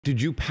Did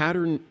you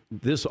pattern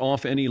this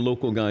off any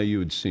local guy you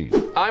had seen?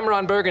 I'm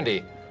Ron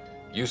Burgundy.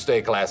 You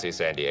stay classy,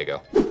 San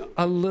Diego.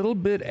 A little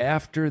bit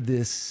after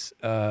this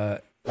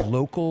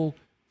local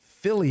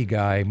Philly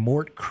guy,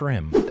 Mort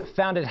Krim.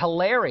 Found it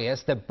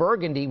hilarious that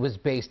Burgundy was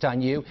based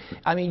on you.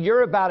 I mean,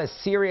 you're about as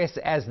serious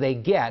as they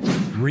get.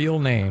 Real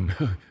name.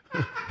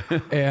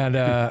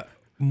 And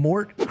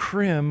Mort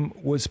Krim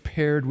was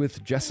paired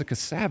with Jessica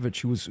Savage,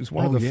 who was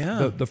one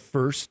of the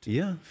first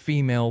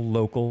female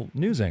local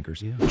news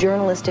anchors.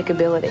 Journalistic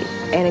ability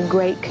and a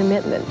great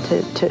commitment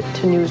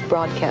to news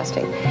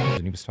broadcasting.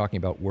 And he was talking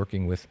about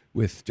working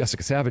with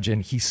Jessica Savage,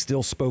 and he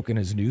still spoke in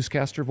his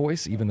newscaster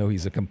voice, even though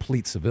he's a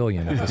complete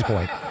civilian at this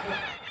point.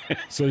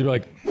 So you're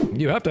like,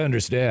 you have to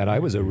understand, I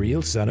was a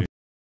real son of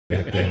a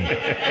back then.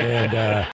 And